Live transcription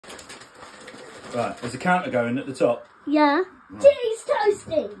Right, there's a counter going at the top. Yeah. Right. Cheese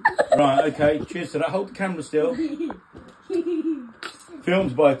toasty. Right, okay, cheers to that. Hold the camera still.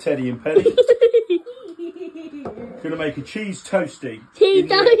 Filmed by Teddy and Penny. Gonna make a cheese toastie. Cheese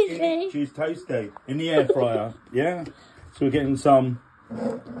toastie. Cheese toastie in the air fryer. Yeah. So we're getting some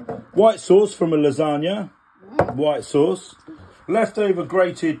white sauce from a lasagna. White sauce. Leftover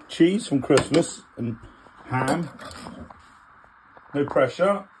grated cheese from Christmas and ham. No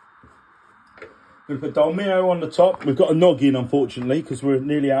pressure. We're going to put dolmio on the top. We've got a noggin, unfortunately, because we're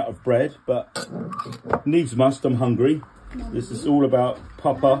nearly out of bread, but needs must. I'm hungry. This is all about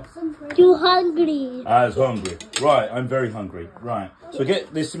Papa. Too hungry. I was hungry. Right, I'm very hungry. Right. So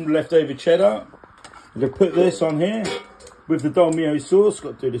get this some leftover cheddar. I'm going to put this on here with the dolmio sauce.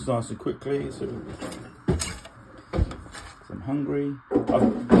 Got to do this nice and quickly. So I'm hungry.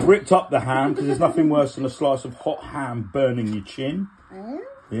 I've ripped up the ham because there's nothing worse than a slice of hot ham burning your chin.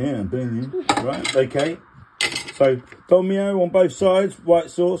 Yeah, burning. Right, okay. So dolmio on both sides, white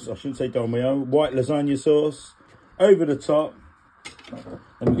sauce. I shouldn't say dolmio. White lasagna sauce over the top. Then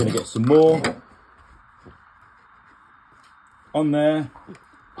we're going to get some more on there.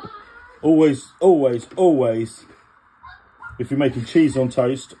 Always, always, always, if you're making cheese on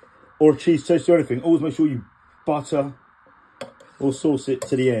toast or a cheese toast or anything, always make sure you butter or sauce it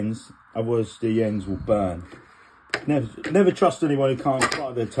to the ends, otherwise the ends will burn. Never trust anyone who can't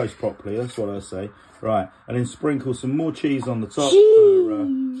butter their toast properly, that's what I say. Right, and then sprinkle some more cheese on the top.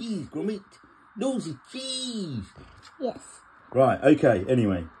 Cheese, Gromit. Nosy cheese. Yes. Right, okay,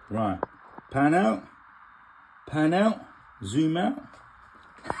 anyway, right. Pan out, zoom out.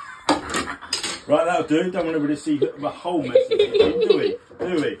 Right, that'll do. Don't want everybody to see the whole mess of it.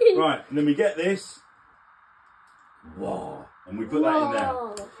 Do it. Right, and then we get this. Whoa. And we put that in there.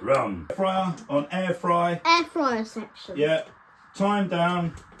 Rum. Fryer on air fry. Air fryer section. Yeah. Time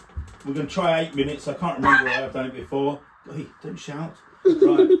down. We're going to try 8 minutes. I can't remember where I've done it before. Hey, don't shout.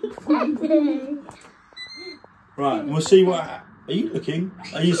 Right. Right, and we'll see what... Are you looking?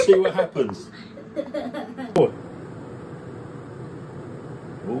 Are you see what happens? Oh,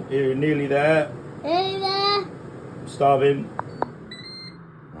 you're nearly there. Nearly there. I'm starving.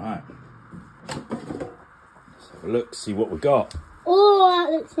 Right. Let's have a look, see what we got. Oh,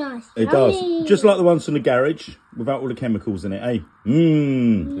 that looks nice. It does. Just like the ones from the garage, without all the chemicals in it, eh?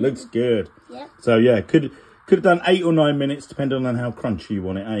 Looks good. Yep. So yeah, could have done 8 or 9 minutes, depending on how crunchy you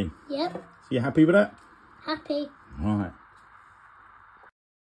want it, eh? Yep. So you happy with that? Happy. Right.